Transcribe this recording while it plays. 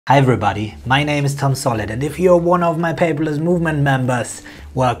Hi everybody, my name is Tom Solid, and if you're one of my Paperless movement members,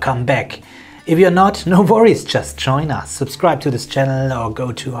 welcome back. If you're not, no worries, just join us. Subscribe to this channel or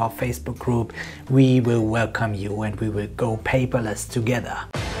go to our Facebook group. We will welcome you and we will go paperless together.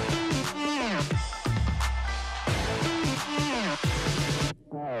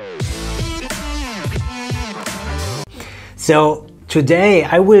 So today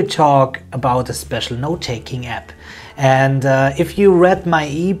I will talk about a special note-taking app. And if you read my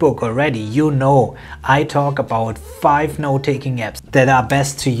ebook already, you know I talk about 5 note-taking apps that are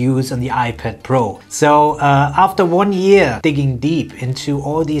best to use on the iPad Pro. So after 1 year digging deep into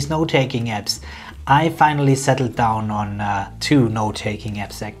all these note-taking apps, I finally settled down on 2 note-taking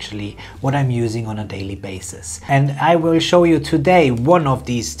apps actually, what I'm using on a daily basis. And I will show you today one of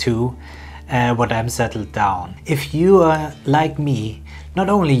these 2 what I'm settled down. If you are like me, not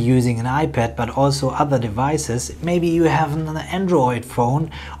only using an iPad but also other devices, maybe you have an Android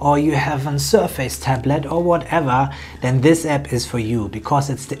phone or you have a Surface tablet or whatever, then this app is for you because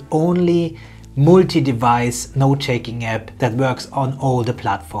it's the only multi-device note-taking app that works on all the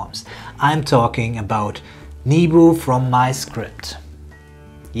platforms. I'm talking about Nebu from MyScript.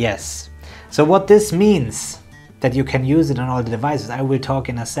 Yes. So what this means, that you can use it on all the devices, I will talk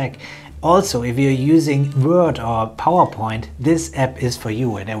in a sec. Also, if you're using Word or PowerPoint, this app is for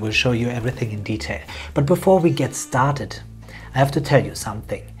you and I will show you everything in detail. But before we get started, I have to tell you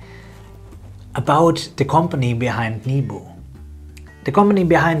something about the company behind Nebu. The company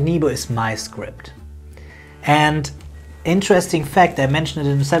behind Nebu is MyScript. And interesting fact, I mentioned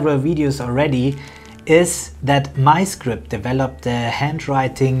it in several videos already, is that MyScript developed a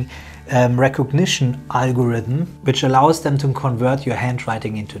handwriting recognition algorithm which allows them to convert your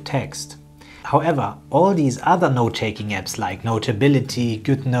handwriting into text. However, all these other note-taking apps like Notability,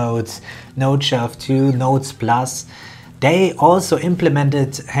 GoodNotes, NoteShelf 2, Notes Plus, they also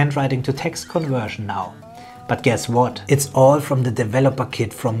implemented handwriting to text conversion now. But guess what? It's all from the developer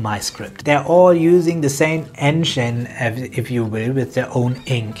kit from MyScript. They're all using the same engine, if you will, with their own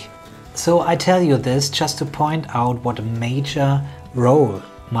ink. So I tell you this just to point out what a major role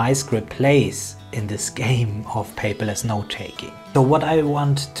MyScript plays in this game of paperless note-taking. So what I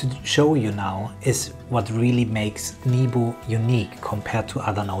want to show you now is what really makes Nebu unique compared to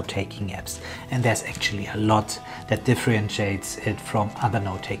other note-taking apps. And there's actually a lot that differentiates it from other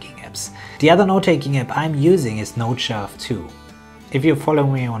note-taking apps. The other note-taking app I'm using is NoteShelf 2. If you follow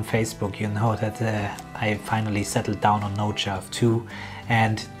me on Facebook, you know that I finally settled down on NoteShelf 2.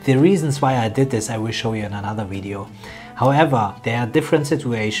 And the reasons why I did this I will show you in another video. However, there are different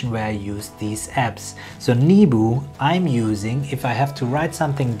situations where I use these apps. So Nebu I'm using if I have to write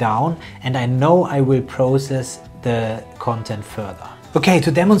something down and I know I will process the content further. Okay,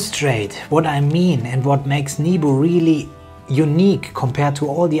 to demonstrate what I mean and what makes Nebu really unique compared to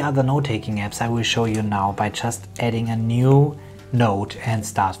all the other note-taking apps, I will show you now by just adding a new note and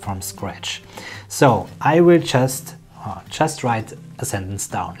start from scratch. So I will just write a sentence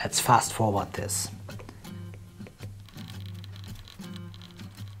down. Let's fast forward this.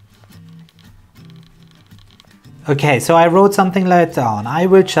 Okay, so I wrote something like down. I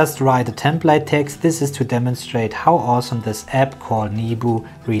will just write a template text. This is to demonstrate how awesome this app called Nebu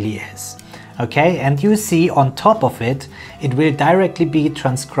really is. Okay, and you see on top of it, it will directly be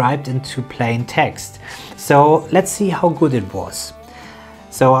transcribed into plain text. So let's see how good it was.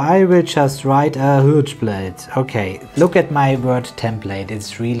 So I will just write a huge plate. Okay, look at my Word template.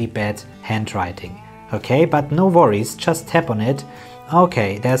 It's really bad handwriting. Okay, but no worries, just tap on it.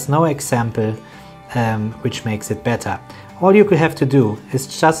 Okay, there's no example which makes it better. All you could have to do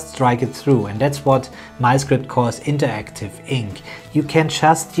is just strike it through, and that's what MyScript calls interactive ink. You can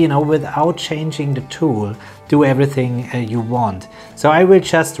just, without changing the tool, do everything you want. So I will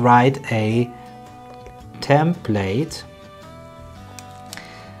just write a template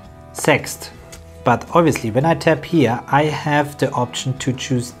text. But obviously when I tap here, I have the option to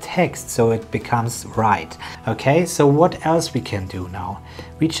choose text, so it becomes right. Okay, so what else we can do now?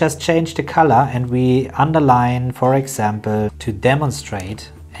 We just change the color and we underline, for example, to demonstrate,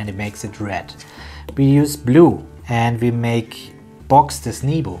 and it makes it red. We use blue and we make box this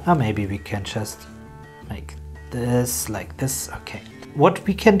Nebu. Or maybe we can just make this like this. Okay. What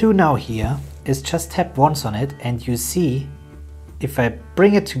we can do now here is just tap once on it and you see if I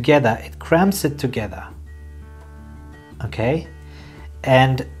bring it together, it cramps it together. Okay,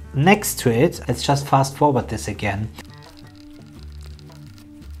 and next to it, let's just fast forward this again.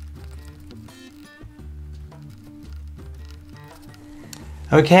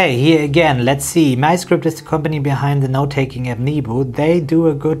 Okay, here again, let's see. MyScript is the company behind the note-taking app Nebu. They do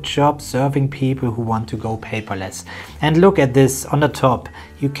a good job serving people who want to go paperless. And look at this on the top.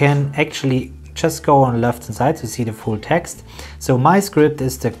 You can actually just go on the left hand side to see the full text. So MyScript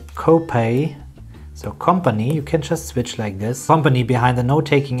is the company, you can just switch like this. Company behind the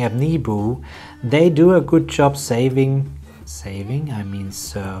note-taking app Nebu. They do a good job serving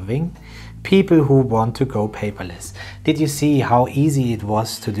people who want to go paperless. Did you see how easy it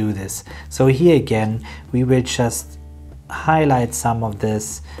was to do this? So here again, we will just highlight some of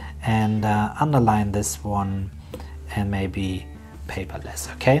this and underline this one and maybe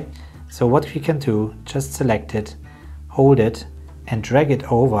paperless, okay? So what we can do, just select it, hold it and drag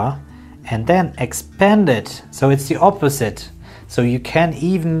it over and then expand it. So it's the opposite. So you can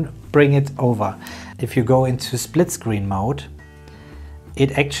even bring it over. If you go into split screen mode,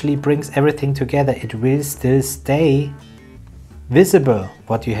 it actually brings everything together. It will still stay visible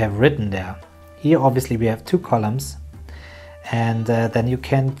what you have written there. Here obviously we have two columns and then you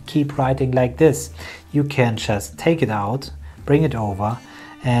can keep writing like this. You can just take it out, bring it over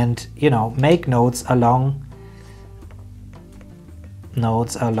and make notes along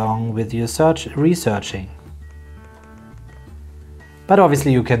with your researching. But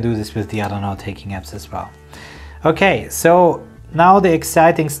obviously you can do this with the other note-taking apps as well. Okay, so now the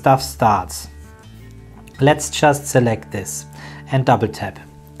exciting stuff starts. Let's just select this and double tap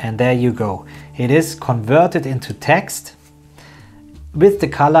and there you go. It is converted into text with the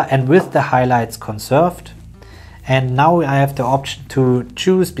color and with the highlights conserved. And now I have the option to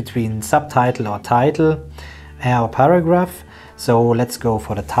choose between subtitle or title or paragraph. So let's go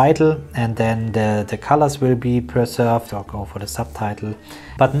for the title and then the colors will be preserved, or go for the subtitle.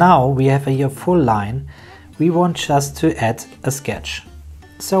 But now we have here a full line. We want just to add a sketch.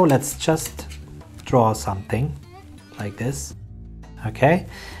 So let's just draw something like this. Okay,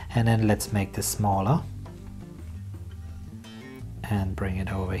 and then let's make this smaller and bring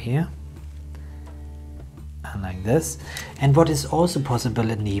it over here and like this. And what is also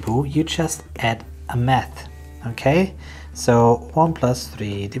possible in Nebu, you just add a math. Okay, so 1 plus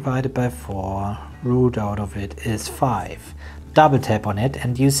 3 divided by 4, root out of it is 5. Double tap on it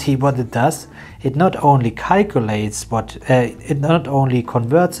and you see what it does. It not only calculates it not only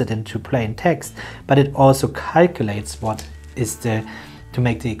converts it into plain text, but it also calculates what is to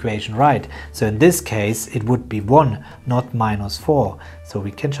make the equation right. So in this case it would be 1, not minus 4. So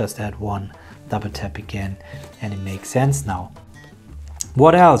we can just add 1, double tap again, and it makes sense now.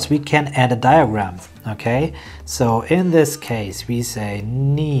 What else? We can add a diagram. Okay, so in this case we say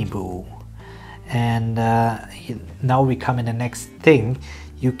Nebu. And now we come in the next thing.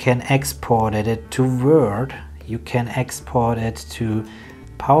 You can export it to Word, you can export it to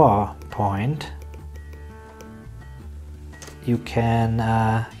PowerPoint, you can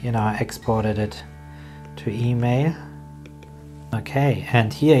export it to email. Okay,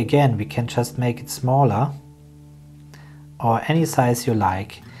 and here again we can just make it smaller or any size you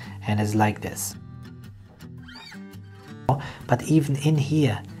like, and it's like this. But even in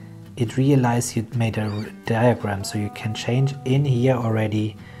here it realized you made a diagram, so you can change in here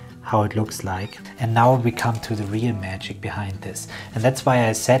already how it looks like. And now we come to the real magic behind this, and that's why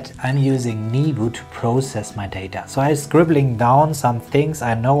I said I'm using Nebu to process my data. So I'm scribbling down some things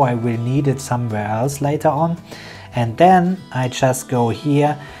I know I will need it somewhere else later on, and then I just go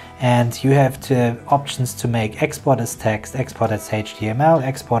here and you have the options to make export as text, export as HTML,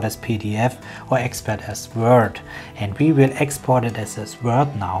 export as PDF, or export as Word. And we will export it as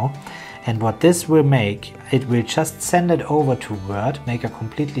Word now. And what this will make, it will just send it over to Word, make a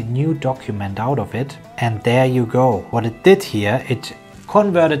completely new document out of it. And there you go. What it did here, it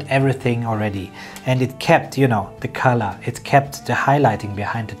converted everything already. And it kept, the color, it kept the highlighting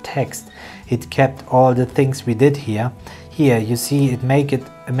behind the text. It kept all the things we did here. Here you see it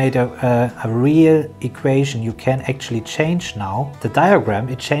made a real equation you can actually change now. The diagram,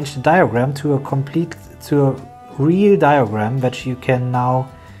 it changed the diagram to a real diagram that you can now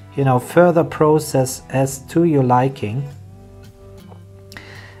further process as to your liking.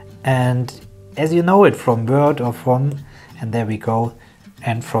 And as you know it from Word or and there we go,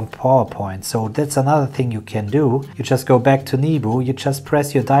 and from PowerPoint. So that's another thing you can do. You just go back to Nebu, you just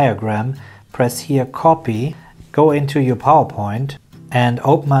press your diagram, press here copy, go into your PowerPoint and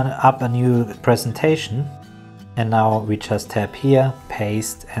open up a new presentation. And now we just tap here,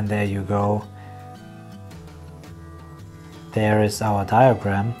 paste, and there you go. There is our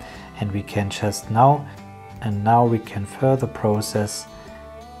diagram, and we can just now we can further process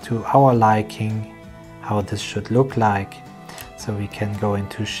to our liking how this should look like. So we can go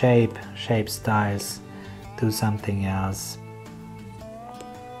into shape styles, do something else.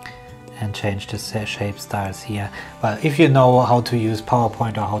 and change the shape styles here. Well, if you know how to use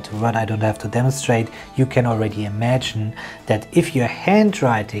PowerPoint or how to Word, I don't have to demonstrate. You can already imagine that if your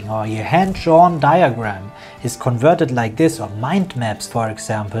handwriting or your hand-drawn diagram is converted like this, or mind maps, for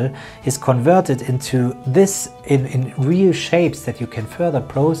example, is converted into this in real shapes that you can further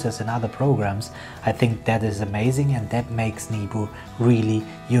process in other programs, I think that is amazing, and that makes Neebu really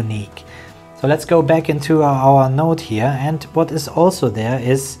unique. So let's go back into our note here, and what is also there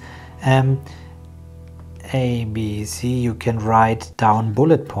is A, B, C, you can write down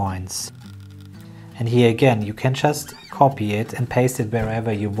bullet points. And here again, you can just copy it and paste it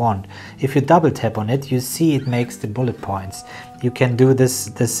wherever you want. If you double tap on it, you see it makes the bullet points. You can do this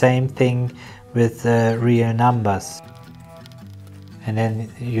the same thing with real numbers. And then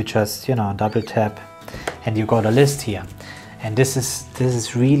you just, you know, double tap and you got a list here. And this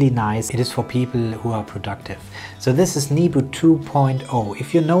is really nice. It is for people who are productive. So this is Neebu 2.0.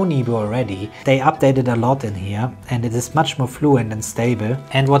 If you know Neebu already, they updated a lot in here and it is much more fluent and stable.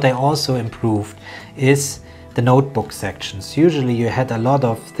 And what they also improved is the notebook sections. Usually you had a lot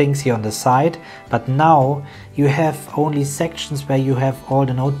of things here on the side, but now you have only sections where you have all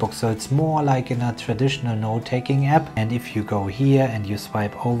the notebooks. So it's more like in a traditional note-taking app. And if you go here and you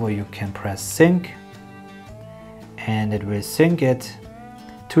swipe over, you can press sync. And it will sync it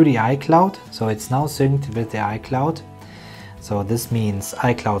to the iCloud. So it's now synced with the iCloud. So this means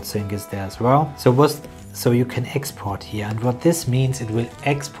iCloud sync is there as well. So you can export here. And what this means, it will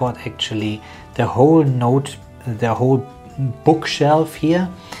export actually the whole note, the whole bookshelf here.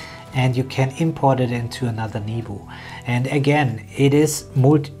 And you can import it into another Neebu. And again, it is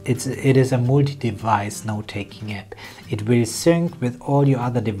a multi-device note-taking app. It will sync with all your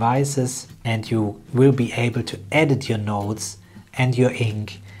other devices, and you will be able to edit your notes and your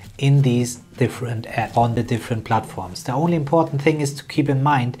ink in these different apps on the different platforms. The only important thing is to keep in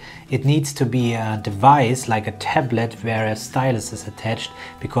mind it needs to be a device like a tablet where a stylus is attached,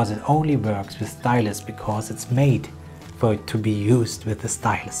 because it only works with Stylus because it's made for it to be used with the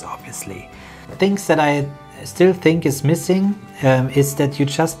stylus, obviously. Things that I still think is missing is that you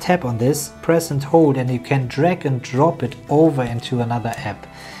just tap on this, press and hold, and you can drag and drop it over into another app.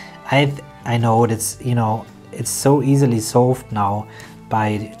 I know it's, you know, it's so easily solved now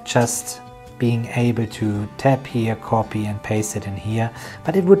by just being able to tap here, copy and paste it in here,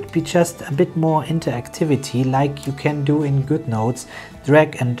 but it would be just a bit more interactivity like you can do in GoodNotes.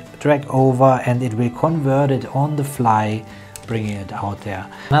 Drag over and it will convert it on the fly, bringing it out there.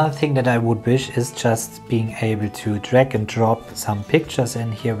 Another thing that I would wish is just being able to drag and drop some pictures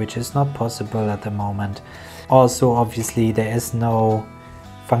in here, which is not possible at the moment. Also, obviously, there is no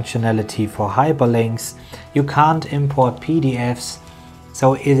functionality for hyperlinks. You can't import PDFs.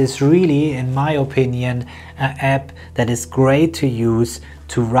 So it is really, in my opinion, an app that is great to use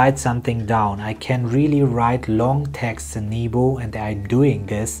to write something down. I can really write long texts in Neebu, and I'm doing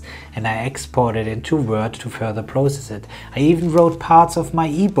this, and I export it into Word to further process it. I even wrote parts of my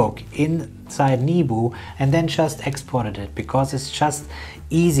ebook inside Neebu and then just exported it, because it's just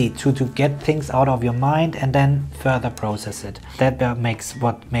easy to get things out of your mind and then further process it. That makes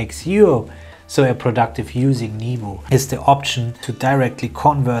what makes you so productive using Neebu is the option to directly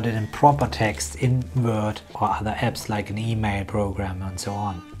convert it in proper text in Word or other apps like an email program and so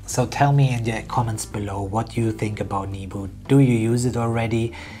on. So tell me in the comments below what you think about Neebu. Do you use it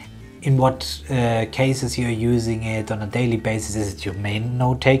already? In what cases you're using it on a daily basis? Is it your main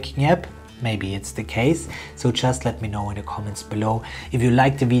note-taking app? Maybe it's the case, so just let me know in the comments below. If you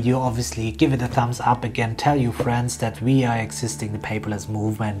liked the video, obviously give it a thumbs up. Again, tell your friends that we are existing the paperless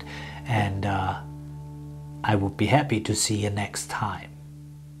movement, and I would be happy to see you next time.